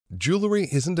Jewelry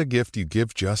isn't a gift you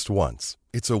give just once.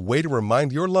 It's a way to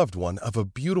remind your loved one of a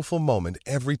beautiful moment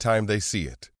every time they see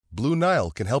it. Blue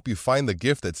Nile can help you find the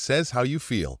gift that says how you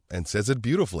feel and says it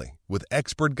beautifully, with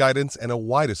expert guidance and a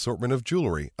wide assortment of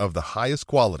jewelry of the highest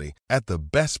quality at the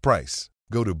best price.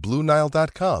 Go to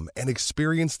BlueNile.com and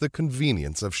experience the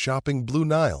convenience of shopping Blue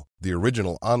Nile, the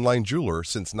original online jeweler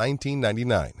since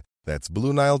 1999. That's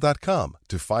BlueNile.com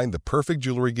to find the perfect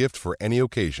jewelry gift for any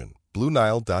occasion.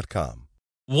 BlueNile.com.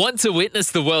 Want to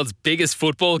witness the world's biggest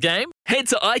football game? Head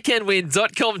to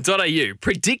iCanWin.com.au,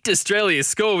 predict Australia's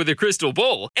score with a crystal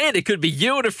ball, and it could be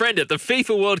you and a friend at the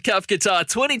FIFA World Cup Qatar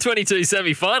 2022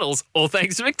 semi-finals, all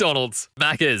thanks to McDonald's.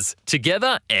 Maccas,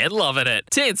 together and loving it.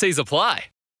 TNCs apply.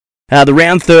 The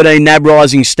round 13 NAB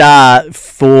Rising Star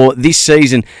for this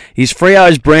season is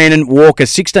Freo's Brandon Walker.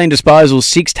 16 disposals,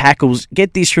 6 tackles.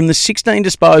 Get this, from the 16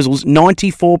 disposals,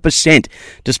 94%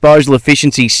 disposal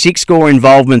efficiency, 6 score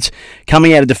involvements,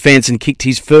 coming out of defence, and kicked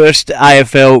his first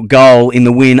AFL goal in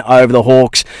the win over the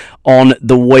Hawks on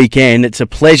the weekend. It's a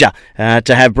pleasure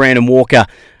to have Brandon Walker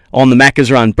on the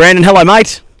Macca's Run. Brandon, hello,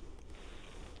 mate.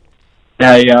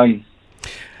 How you going?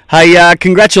 Hey,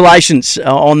 congratulations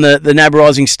on the NAB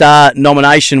Rising Star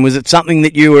nomination. Was it something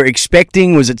that you were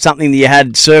expecting? Was it something that you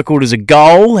had circled as a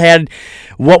goal?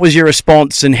 What was your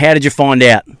response, and how did you find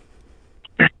out?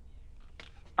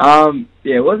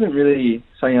 It wasn't really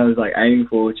something I was aiming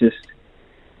for. Just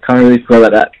kind of really felt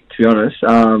about that, to be honest.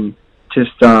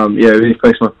 Really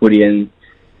focused on my footy, and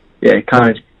kind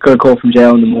of got a call from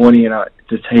jail in the morning, and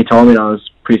he told me, and I was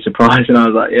pretty surprised, and I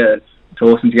was like, it's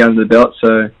awesome to get under the belt.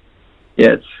 So.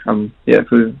 It's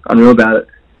unreal about it.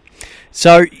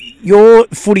 So your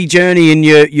footy journey and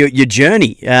your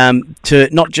journey to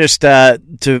not just to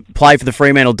play for the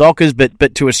Fremantle Dockers,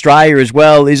 but to Australia as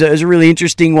well is a really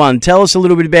interesting one. Tell us a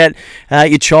little bit about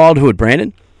your childhood,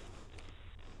 Brandon.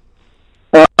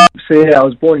 I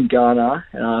was born in Ghana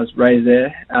and I was raised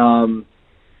there.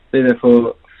 Lived there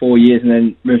for 4 years and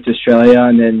then moved to Australia,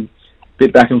 and then a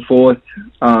bit back and forth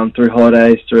through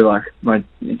holidays, through my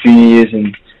junior years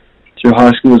and through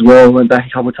high school as well. Went back a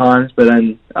couple of times, but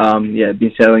then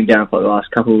been settling down for the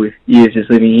last couple of years, just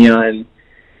living here, and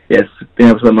been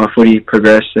able to let my footy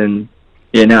progress, and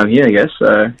now I'm here, I guess.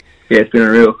 So it's been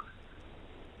unreal.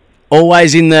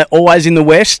 Always in the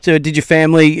West. Did your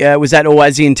family was that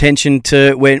always the intention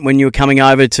to when you were coming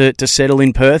over to settle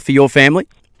in Perth for your family?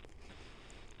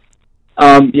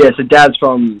 So Dad's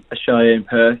from Australia in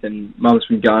Perth, and Mum's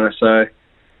from Ghana, so.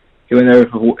 He went there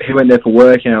for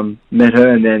work, and met her,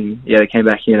 and then they came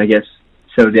back here and I guess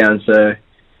settled down. So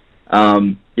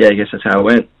I guess that's how it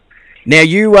went. Now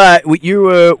you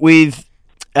were with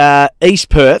East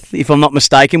Perth, if I'm not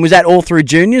mistaken. Was that all through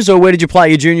juniors, or where did you play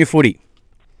your junior footy?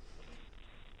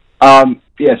 So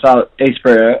East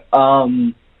Perth.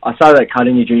 I started at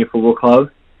Cardinia Junior Football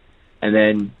Club, and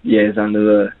then it's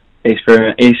under the East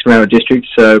Fremantle District.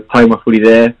 So played my footy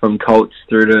there from Colts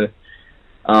through to.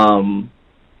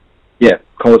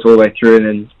 Colts all the way through, and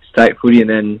then state footy, and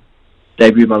then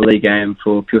debuted my league game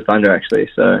for Pure Thunder, actually.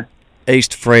 So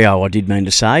East Freo, I did mean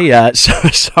to say. So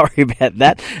sorry about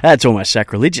that. That's almost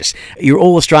sacrilegious. You're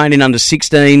all Australian in under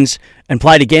 16s and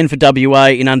played again for WA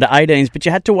in under 18s, but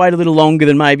you had to wait a little longer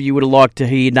than maybe you would have liked to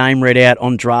hear your name read out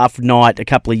on draft night a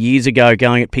couple of years ago,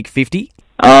 going at pick 50.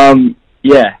 I mean,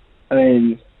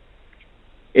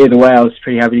 either way, I was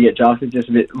pretty happy to get drafted. Just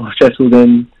a bit more stressful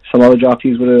than some other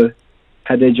draftees would have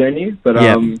had their journey, but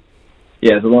it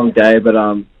was a long day, but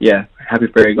happy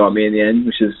Freo got me in the end,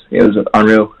 it was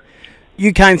unreal.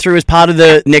 You came through as part of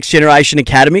the Next Generation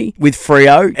Academy with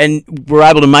Freo and were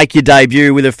able to make your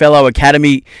debut with a fellow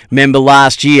Academy member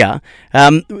last year.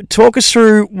 Talk us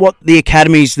through what the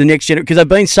Academies, the Next Generation, because they've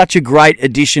been such a great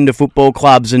addition to football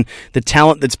clubs and the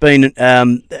talent that's been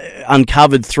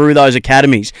uncovered through those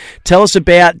academies. Tell us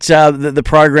about the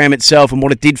program itself and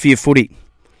what it did for your footy.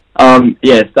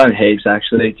 It's done heaps,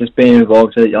 actually. Just being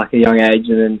involved at a young age,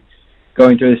 and then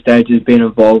going through the stages, being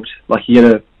involved. You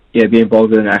got to be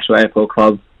involved with an actual AFL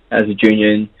club as a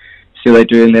junior and see what they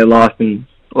do in their life and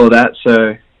all that.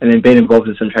 So, and then being involved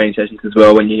in some training sessions as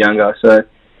well when you're younger. So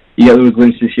you get little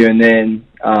glimpses here and there,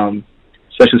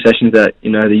 special sessions that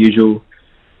the usual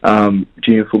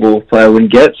junior football player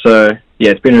wouldn't get. So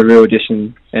it's been a real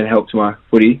addition and help to my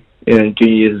footy in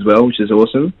junior years as well, which is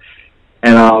awesome.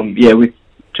 And with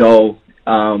Joel,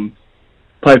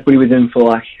 played footy with him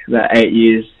for about 8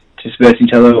 years, just versus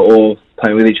each other or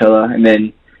playing with each other, and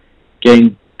then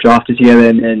getting drafted together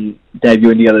and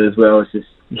debuting together as well.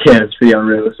 It's pretty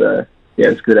unreal. So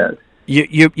it's good at it.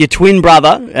 Your twin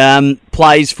brother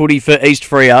plays footy for East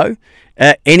Freo.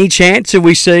 Any chance of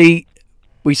we see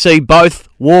we see both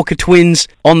Walker twins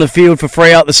on the field for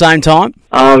Freo at the same time?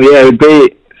 Yeah,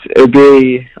 it'd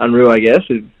be unreal, I guess.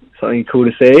 It's something cool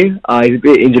to see. He's a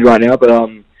bit injured right now, but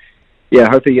yeah,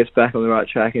 hopefully he gets back on the right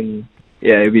track, and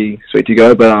yeah, it'd be sweet to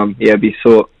go. But yeah, it'd be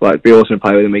awesome to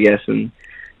play with him, I guess, and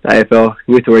the AFL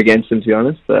with or against him, to be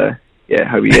honest. So yeah,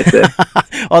 hope he gets there.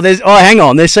 Hang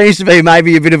on. There seems to be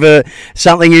maybe a bit of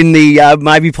something in the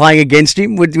maybe playing against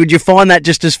him. Would you find that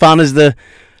just as fun as the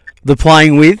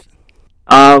playing with?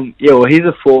 Yeah, well, he's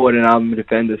a forward and I'm a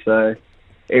defender, so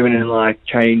even in like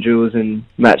training drills and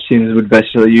match teams would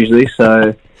best usually.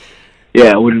 So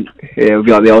yeah, it would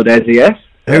be like the old days, I guess.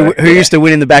 Who used to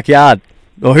win in the backyard,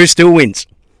 or who still wins?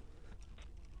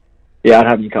 Yeah, I'd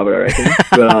have him covered, I reckon.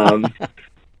 But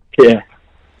yeah.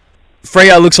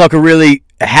 Freo looks like a really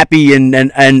happy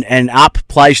and up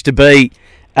place to be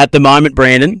at the moment,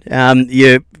 Brandon.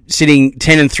 You're sitting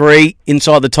 10-3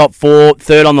 inside the top 4,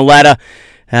 third on the ladder,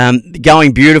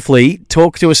 going beautifully.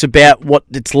 Talk to us about what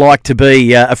it's like to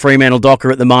be a Fremantle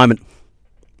Docker at the moment.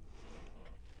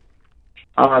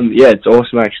 Yeah, it's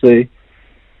awesome actually.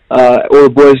 All the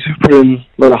boys put in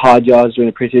a lot of hard yards during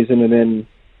the preseason, and then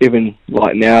even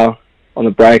like now on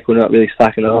the break, we're not really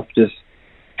slacking off. Just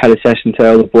had a session to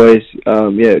all the boys,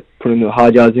 putting the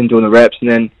hard yards in, doing the reps,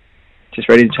 and then just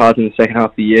ready to charge in the second half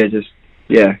of the year. Just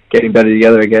getting better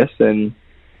together, I guess, and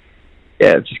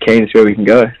just keen to see where we can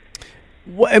go.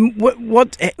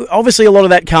 What obviously a lot of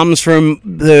that comes from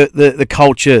the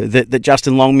culture that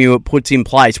Justin Longmuir puts in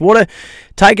place.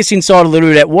 Take us inside a little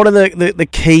bit. What are the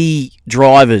key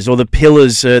drivers or the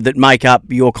pillars that make up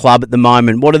your club at the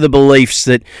moment? What are the beliefs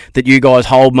that you guys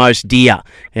hold most dear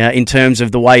in terms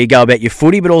of the way you go about your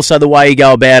footy, but also the way you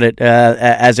go about it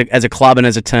as a club and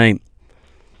as a team?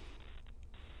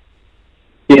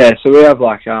 Yeah, so we have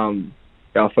like our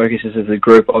focuses as a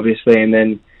group, obviously, and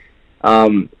then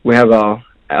we have our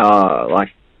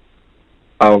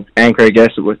anchor, I guess,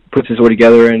 that puts us all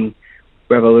together, and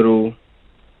we have a little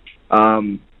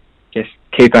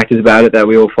key factors about it that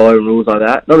we all follow, rules like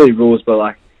that. Not really rules, but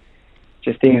like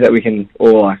just things that we can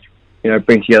all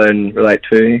bring together and relate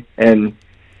to, and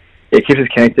it keeps us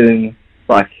connected, and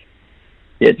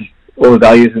just all the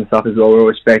values and stuff as well. We're all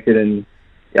respected, and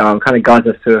kind of guides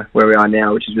us to where we are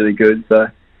now, which is really good. So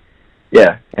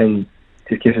yeah, and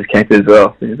just keeps us connected as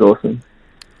well, which is awesome.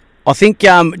 I think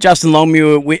Justin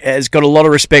Longmuir has got a lot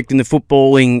of respect in the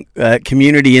footballing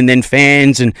community, and then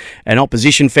fans and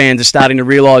opposition fans are starting to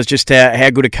realise just how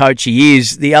good a coach he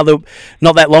is.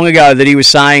 Not that long ago that he was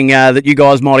saying that you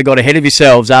guys might have got ahead of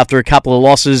yourselves after a couple of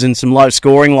losses and some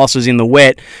low-scoring losses in the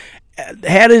wet.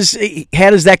 How does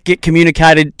that get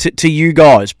communicated to you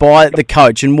guys by the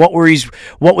coach, and what were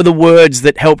the words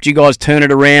that helped you guys turn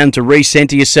it around to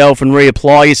re-centre yourself and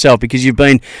reapply yourself, because you've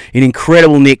been in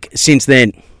incredible nick since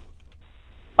then?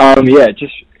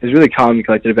 Just it was really calm and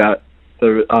collected about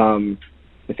the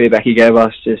feedback he gave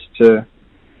us, just to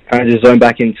kind of just zone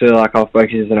back into like our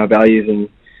focuses and our values, and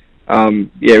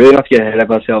really not to get ahead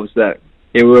of ourselves. That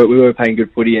we were playing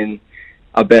good footy, and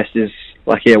our best is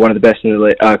one of the best in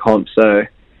the comp. So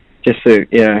just to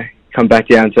come back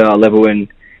down to our level and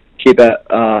keep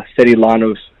a steady line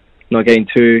of not getting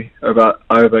too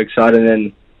overexcited, and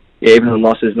then even the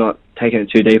losses, not taking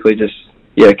it too deeply, just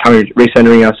kind of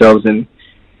recentering ourselves and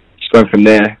going from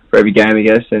there for every game, I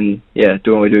guess, and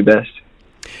doing what we do best.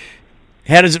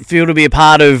 How does it feel to be a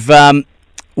part of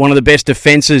one of the best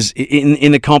defences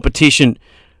in the competition,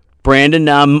 Brandon?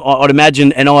 I'd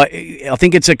imagine, and I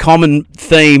think it's a common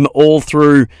theme all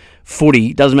through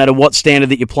footy. Doesn't matter what standard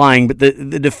that you're playing, but the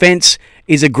defence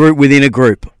is a group within a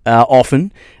group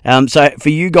often. So for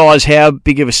you guys, how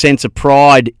big of a sense of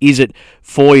pride is it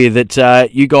for you that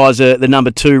you guys are the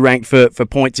number 2 ranked for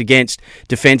points against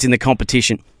defence in the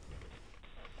competition?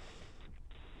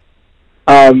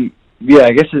 I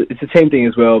guess it's a team thing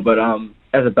as well, but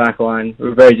as a backline,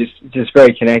 we're very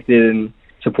connected and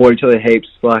support each other heaps.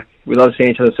 Like, we love seeing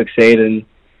each other succeed, and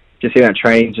just seeing that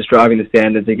training, just driving the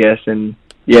standards, I guess, and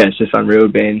it's just unreal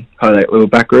being part of that little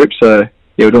back group, so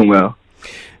we're doing well.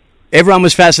 Everyone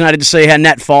was fascinated to see how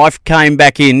Nat Fyfe came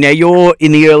back in. Now, you're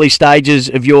in the early stages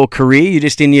of your career, you're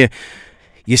just in your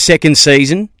second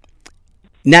season.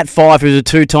 Nat Fyfe, who's a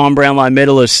 2-time Brownlow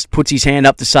medalist, puts his hand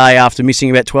up to say, after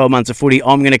missing about 12 months of footy,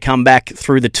 I'm going to come back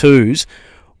through the twos.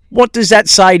 What does that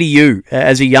say to you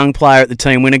as a young player at the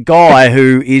team, when a guy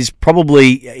who is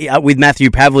probably, with Matthew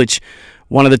Pavlich,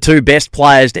 one of the 2 best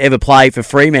players to ever play for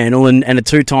Fremantle and a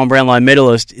 2-time Brownlow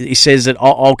medalist, he says that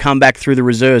I'll come back through the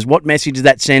reserves? What message does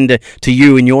that send to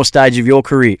you in your stage of your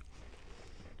career?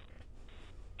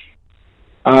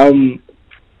 I think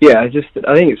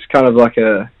it's kind of like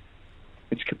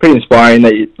it's pretty inspiring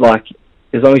that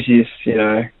as long as you just,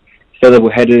 stay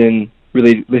level-headed and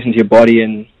really listen to your body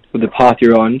and with the path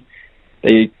you're on,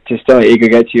 that you just don't let ego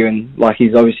get to you. And like,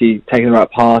 he's obviously taken the right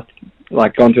path,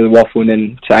 like gone through the waffle and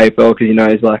then to AFL because he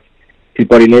knows like his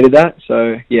body needed that.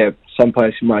 So yeah, some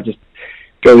players might just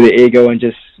go with the ego and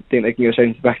just think they can go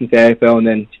straight back into the AFL and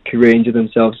then career injure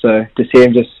themselves. So to see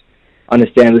him just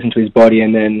understand, listen to his body,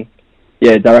 and then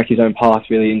direct his own path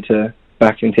really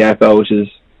back into the AFL, which is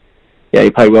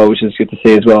he played well, which is good to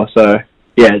see as well. So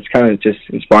yeah, it's kind of just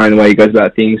inspiring the way he goes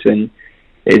about things, and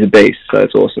he's a beast, so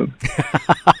it's awesome.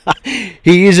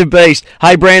 He is a beast.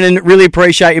 Hey, Brandon, really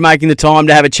appreciate you making the time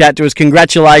to have a chat to us.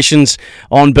 Congratulations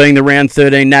on being the Round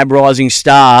 13 NAB Rising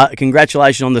Star.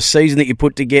 Congratulations on the season that you're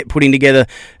putting together,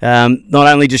 not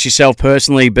only just yourself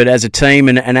personally, but as a team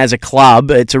and as a club.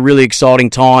 It's a really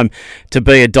exciting time to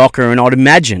be a Docker, and I'd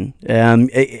imagine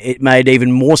it made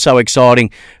even more so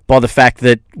exciting by the fact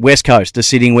that West Coast are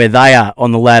sitting where they are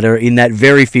on the ladder in that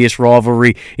very fierce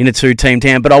rivalry in a two-team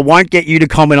town. But I won't get you to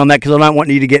comment on that because I don't want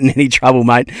you to get in any trouble,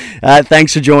 mate.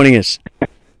 Thanks for joining us.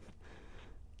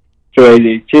 Too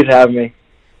easy. Cheers for having me.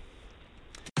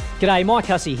 G'day, Mike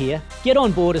Hussey here. Get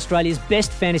on board Australia's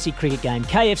best fantasy cricket game,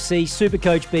 KFC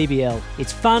Supercoach BBL.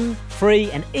 It's fun,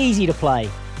 free and easy to play.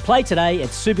 Play today at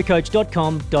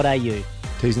supercoach.com.au.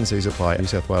 T's and C's apply. New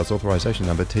South Wales authorisation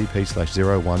number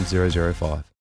TP/01005.